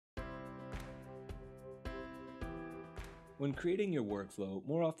When creating your workflow,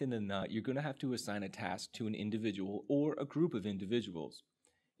 more often than not, you're going to have to assign a task to an individual or a group of individuals.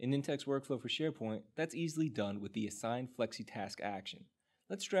 In Nintex workflow for SharePoint, that's easily done with the Assign Flexi Task action.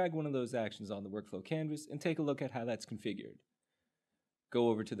 Let's drag one of those actions on the workflow canvas and take a look at how that's configured. Go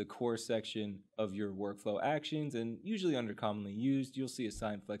over to the core section of your workflow actions, and usually under commonly used, you'll see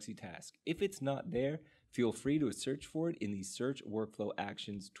Assign Flexi Task. If it's not there, feel free to search for it in the Search Workflow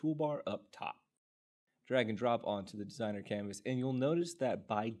Actions toolbar up top. Drag and drop onto the designer canvas, and you'll notice that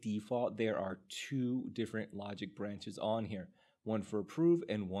by default there are two different logic branches on here, one for approve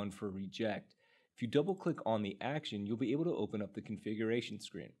and one for reject. If you double click on the action, you'll be able to open up the configuration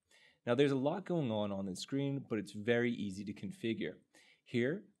screen. Now there's a lot going on this screen, but it's very easy to configure.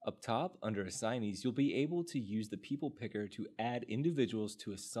 Here, up top, under assignees, you'll be able to use the people picker to add individuals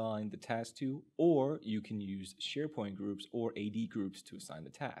to assign the task to, or you can use SharePoint groups or AD groups to assign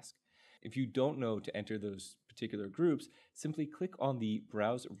the task. If you don't know to enter those particular groups, simply click on the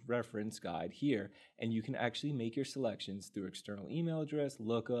Browse Reference Guide here, and you can actually make your selections through external email address,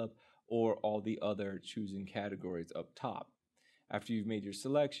 lookup, or all the other choosing categories up top. After you've made your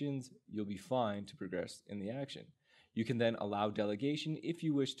selections, you'll be fine to progress in the action. You can then allow delegation if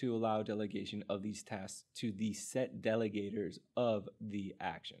you wish to allow delegation of these tasks to the set delegators of the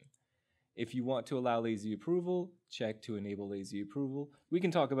action. If you want to allow lazy approval, check to enable lazy approval. We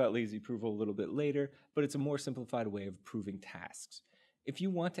can talk about lazy approval a little bit later, but it's a more simplified way of approving tasks. If you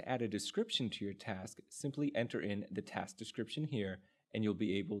want to add a description to your task, simply enter in the task description here, and you'll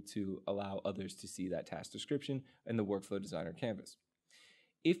be able to allow others to see that task description in the Workflow Designer canvas.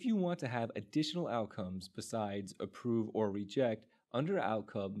 If you want to have additional outcomes besides approve or reject, under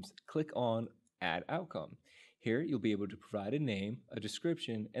Outcomes, click on Add Outcome. Here, you'll be able to provide a name, a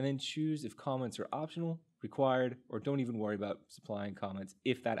description, and then choose if comments are optional, required, or don't even worry about supplying comments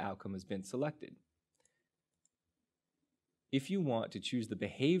if that outcome has been selected. If you want to choose the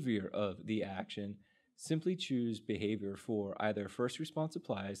behavior of the action, simply choose behavior for either first response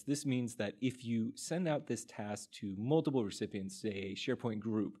applies. This means that if you send out this task to multiple recipients, say a SharePoint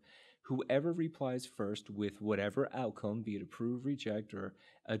group, whoever replies first with whatever outcome, be it approve, reject, or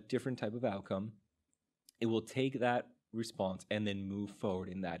a different type of outcome, it will take that response and then move forward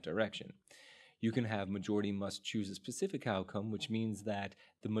in that direction. You can have majority must choose a specific outcome, which means that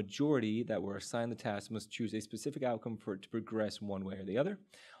the majority that were assigned the task must choose a specific outcome for it to progress one way or the other.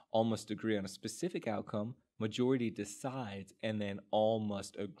 All must agree on a specific outcome, majority decides, and then all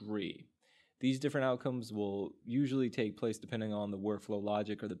must agree. These different outcomes will usually take place depending on the workflow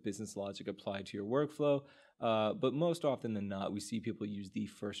logic or the business logic applied to your workflow, but most often than not, we see people use the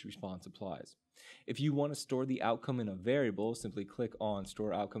first response applies. If you want to store the outcome in a variable, simply click on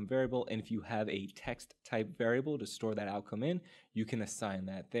Store Outcome Variable, and if you have a text type variable to store that outcome in, you can assign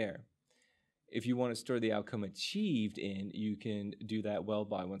that there. If you want to store the outcome achieved in, you can do that well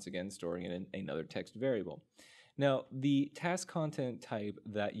by, once again, storing it in another text variable. Now, the task content type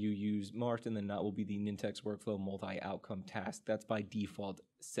that you use more often than not will be the Nintex Workflow Multi-Outcome Task. That's by default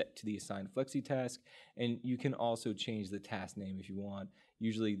set to the Assign Flexi Task, and you can also change the task name if you want.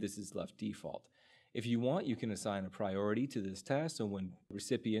 Usually this is left default. If you want, you can assign a priority to this task, so when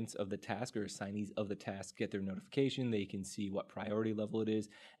recipients of the task or assignees of the task get their notification, they can see what priority level it is,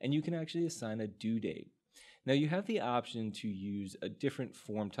 and you can actually assign a due date. Now you have the option to use a different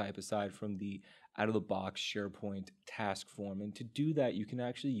form type aside from the out-of-the-box SharePoint task form, and to do that you can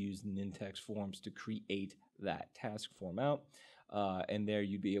actually use Nintex forms to create that task form out, and there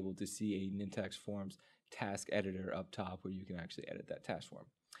you'd be able to see a Nintex forms task editor up top where you can actually edit that task form.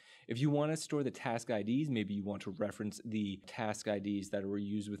 If you want to store the task IDs, maybe you want to reference the task IDs that were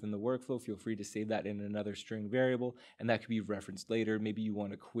used within the workflow, feel free to save that in another string variable, and that could be referenced later. Maybe you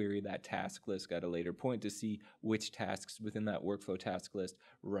want to query that task list at a later point to see which tasks within that workflow task list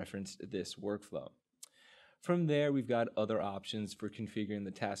referenced this workflow. From there, we've got other options for configuring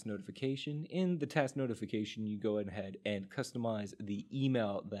the task notification. In the task notification, you go ahead and customize the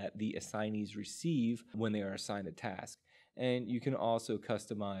email that the assignees receive when they are assigned a task. And you can also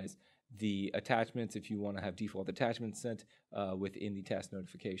customize the attachments if you want to have default attachments sent within the task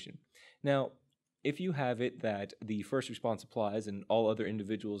notification. Now, if you have it that the first response applies and all other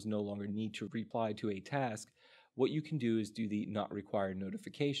individuals no longer need to reply to a task, what you can do is do the not required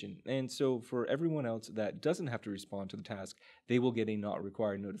notification. And so for everyone else that doesn't have to respond to the task, they will get a not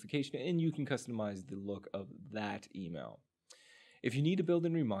required notification, and you can customize the look of that email. If you need to build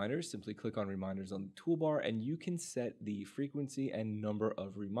in reminders, simply click on reminders on the toolbar and you can set the frequency and number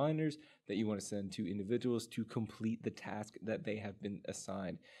of reminders that you want to send to individuals to complete the task that they have been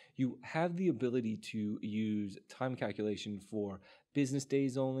assigned. You have the ability to use time calculation for business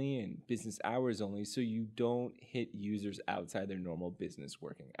days only and business hours only, so you don't hit users outside their normal business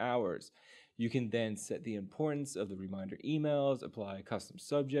working hours. You can then set the importance of the reminder emails, apply a custom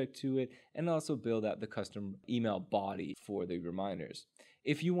subject to it, and also build out the custom email body for the reminders.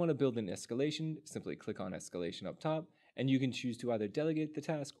 If you want to build an escalation, simply click on escalation up top, and you can choose to either delegate the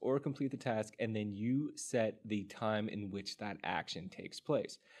task or complete the task, and then you set the time in which that action takes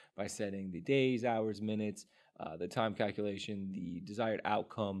place by setting the days, hours, minutes, the time calculation, the desired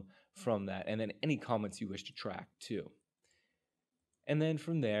outcome from that, and then any comments you wish to track too. And then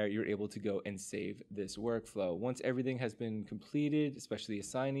from there, you're able to go and save this workflow. Once everything has been completed, especially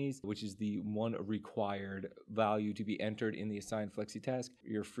assignees, which is the one required value to be entered in the assigned Flexi task,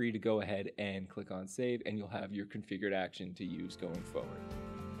 you're free to go ahead and click on save, and you'll have your configured action to use going forward.